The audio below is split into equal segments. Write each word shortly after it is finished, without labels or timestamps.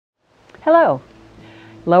Hello,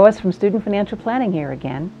 Lois from Student Financial Planning here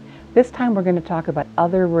again. This time we're going to talk about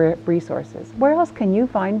other resources. Where else can you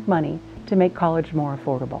find money to make college more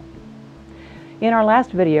affordable? In our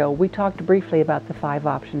last video, we talked briefly about the 5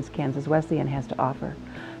 options Kansas Wesleyan has to offer.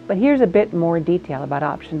 But here's a bit more detail about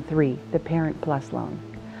option 3, the Parent Plus loan.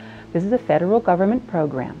 This is a federal government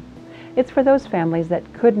program. It's for those families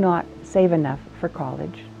that could not save enough for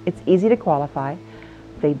college. It's easy to qualify.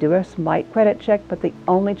 They do a slight credit check, but they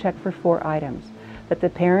only check for 4 items. That the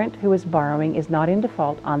parent who is borrowing is not in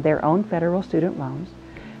default on their own federal student loans.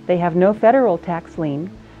 They have no federal tax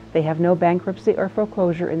lien. They have no bankruptcy or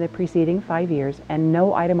foreclosure in the preceding 5 years, and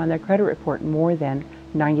no item on their credit report more than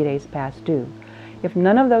 90 days past due. If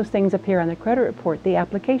none of those things appear on the credit report, the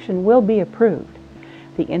application will be approved.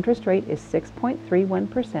 The interest rate is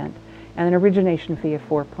 6.31% and an origination fee of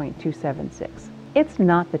 4.276. It's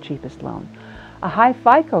not the cheapest loan. A high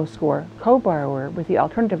FICO score co-borrower with the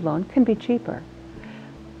alternative loan can be cheaper.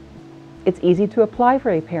 It's easy to apply for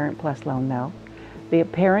a Parent Plus loan though. The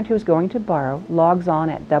parent who's going to borrow logs on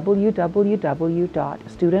at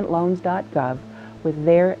www.studentloans.gov with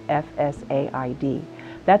their FSA ID.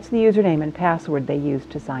 That's the username and password they use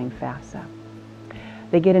to sign FAFSA.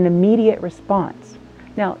 They get an immediate response.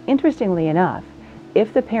 Now, interestingly enough,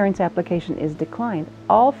 if the parent's application is declined,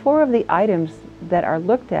 all 4 of the items that are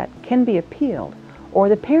looked at can be appealed, or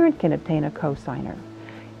the parent can obtain a cosigner.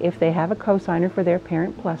 If they have a cosigner for their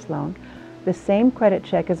Parent Plus loan, the same credit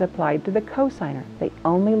check is applied to the cosigner. They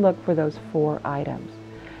only look for those 4 items.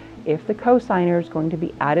 If the cosigner is going to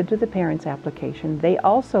be added to the parent's application, they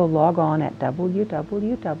also log on at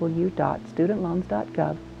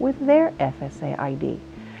www.studentloans.gov with their FSA ID.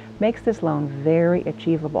 Makes this loan very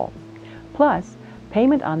achievable. Plus,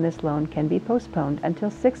 payment on this loan can be postponed until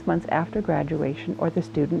 6 months after graduation or the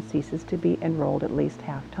student ceases to be enrolled at least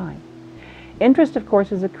half-time. Interest, of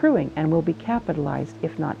course, is accruing and will be capitalized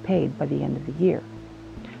if not paid by the end of the year.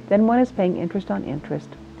 Then one is paying interest on interest,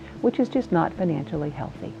 which is just not financially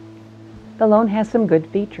healthy. The loan has some good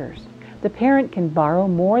features. The parent can borrow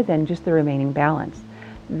more than just the remaining balance.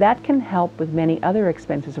 That can help with many other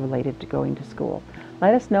expenses related to going to school.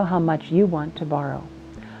 Let us know how much you want to borrow.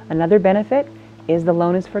 Another benefit is the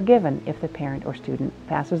loan is forgiven if the parent or student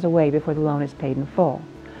passes away before the loan is paid in full,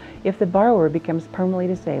 if the borrower becomes permanently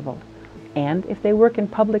disabled, and if they work in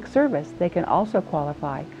public service, they can also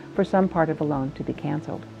qualify for some part of the loan to be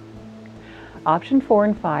canceled. Option 4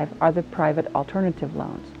 and 5 are the private alternative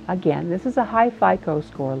loans. Again, this is a high FICO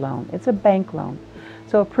score loan. It's a bank loan,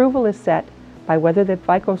 so approval is set by whether the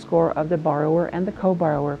FICO score of the borrower and the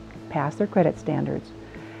co-borrower pass their credit standards,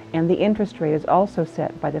 and the interest rate is also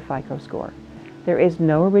set by the FICO score. There is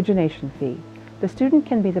no origination fee. The student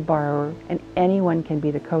can be the borrower and anyone can be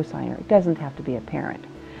the cosigner. It doesn't have to be a parent.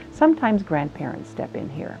 Sometimes grandparents step in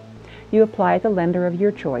here. You apply at the lender of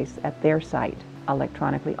your choice at their site,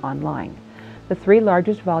 electronically online. The 3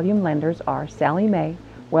 largest volume lenders are Sallie Mae,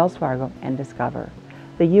 Wells Fargo, and Discover.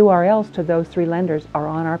 The URLs to those 3 lenders are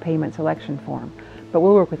on our payment selection form, but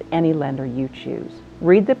we'll work with any lender you choose.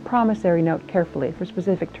 Read the promissory note carefully for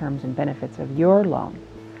specific terms and benefits of your loan.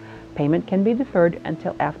 Payment can be deferred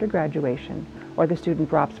until after graduation or the student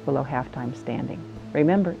drops below half-time standing.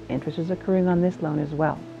 Remember, interest is accruing on this loan as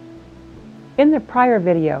well. In the prior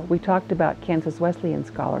video, we talked about Kansas Wesleyan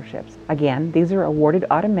scholarships. Again, these are awarded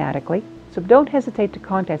automatically, so don't hesitate to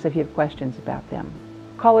contact us if you have questions about them.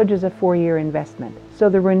 College is a 4-year investment, so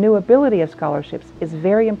the renewability of scholarships is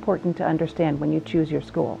very important to understand when you choose your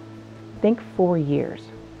school. Think 4 years.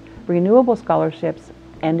 Renewable scholarships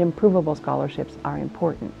and improvable scholarships are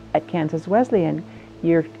important. At Kansas Wesleyan,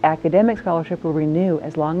 your academic scholarship will renew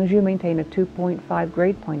as long as you maintain a 2.5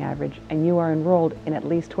 grade point average and you are enrolled in at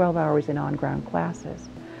least 12 hours in on-ground classes.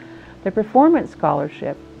 The performance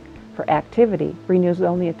scholarship for activity renews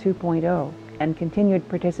only a 2.0 and continued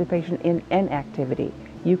participation in an activity.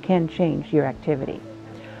 You can change your activity.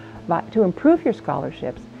 But to improve your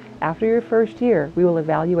scholarships, after your first year, we will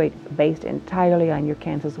evaluate based entirely on your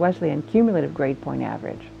Kansas Wesleyan cumulative grade point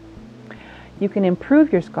average. You can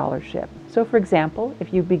improve your scholarship. So for example,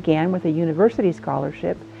 if you began with a university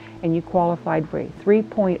scholarship and you qualified for a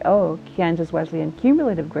 3.0 Kansas Wesleyan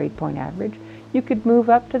cumulative grade point average, you could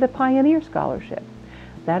move up to the Pioneer Scholarship.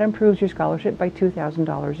 That improves your scholarship by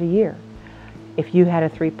 $2,000 a year. If you had a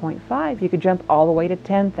 3.5, you could jump all the way to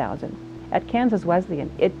 $10,000. At Kansas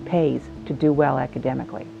Wesleyan, it pays to do well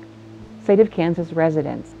academically. State of Kansas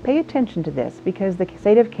residents, pay attention to this because the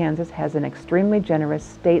state of Kansas has an extremely generous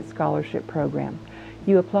state scholarship program.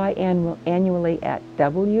 You apply annually at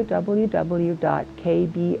www.kbor.org.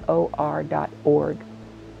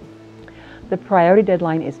 The priority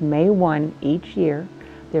deadline is May 1 each year.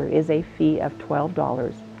 There is a fee of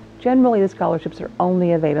 $12. Generally, the scholarships are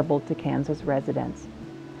only available to Kansas residents.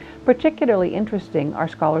 Particularly interesting are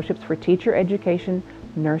scholarships for teacher education,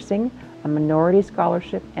 nursing, a minority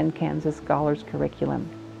scholarship, and Kansas Scholars Curriculum.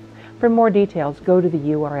 For more details, go to the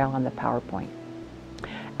URL on the PowerPoint.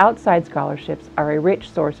 Outside scholarships are a rich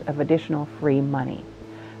source of additional free money.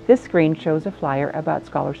 This screen shows a flyer about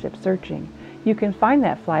scholarship searching. You can find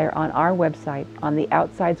that flyer on our website on the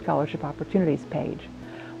Outside Scholarship Opportunities page.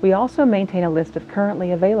 We also maintain a list of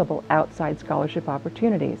currently available outside scholarship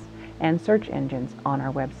opportunities and search engines on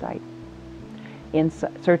our website. In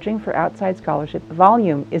searching for outside scholarship,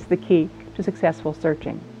 volume is the key to successful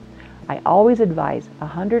searching. I always advise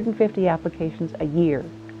 150 applications a year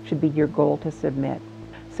should be your goal to submit.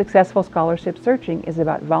 Successful scholarship searching is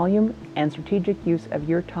about volume and strategic use of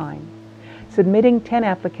your time. Submitting 10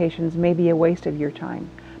 applications may be a waste of your time,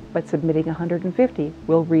 but submitting 150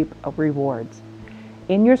 will reap rewards.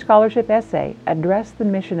 In your scholarship essay, address the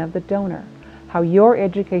mission of the donor, how your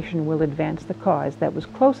education will advance the cause that was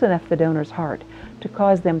close enough to the donor's heart to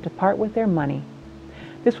cause them to part with their money.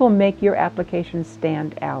 This will make your application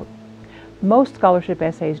stand out. Most scholarship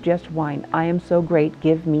essays just whine, "I am so great,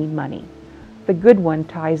 give me money." The good one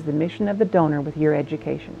ties the mission of the donor with your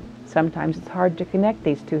education. Sometimes it's hard to connect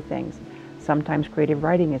these two things. Sometimes creative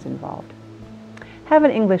writing is involved. Have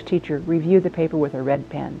an English teacher review the paper with a red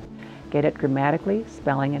pen. Get it grammatically,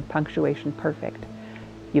 spelling, and punctuation perfect.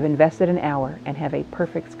 You've invested an hour and have a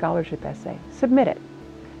perfect scholarship essay. Submit it.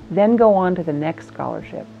 Then go on to the next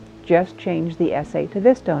scholarship. Just change the essay to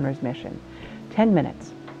this donor's mission. 10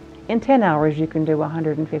 minutes. In 10 hours, you can do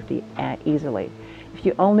 150 easily. If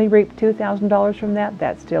you only reap $2,000 from that,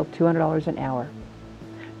 that's still $200 an hour.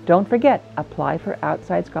 Don't forget, apply for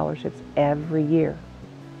outside scholarships every year.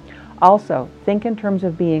 Also, think in terms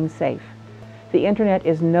of being safe. The internet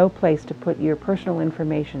is no place to put your personal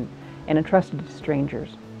information and entrust it to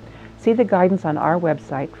strangers. See the guidance on our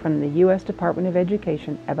website from the U.S. Department of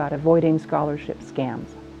Education about avoiding scholarship scams.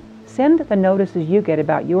 Send the notices you get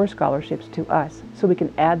about your scholarships to us so we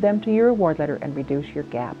can add them to your award letter and reduce your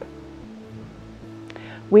gap.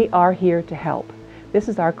 We are here to help. This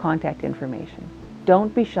is our contact information.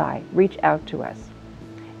 Don't be shy. Reach out to us.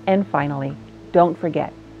 And finally, don't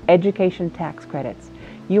forget, education tax credits.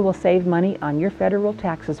 You will save money on your federal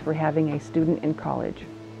taxes for having a student in college.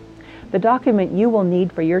 The document you will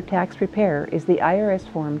need for your tax preparer is the IRS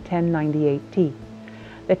Form 1098-T.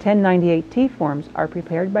 The 1098-T forms are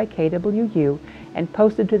prepared by KWU and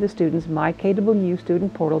posted to the students' My KWU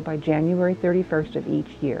student portal by January 31st of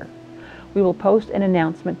each year. We will post an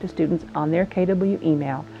announcement to students on their KW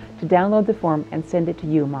email to download the form and send it to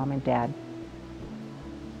you, Mom and Dad.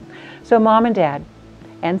 So Mom and Dad,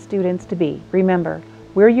 and students-to-be, remember,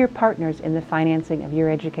 we're your partners in the financing of your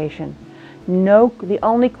education. No, the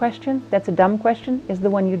only question that's a dumb question is the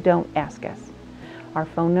one you don't ask us. Our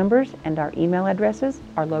phone numbers and our email addresses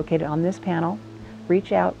are located on this panel.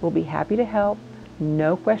 Reach out, we'll be happy to help.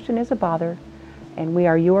 No question is a bother. And we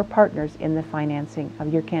are your partners in the financing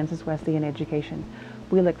of your Kansas Wesleyan education.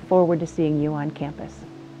 We look forward to seeing you on campus.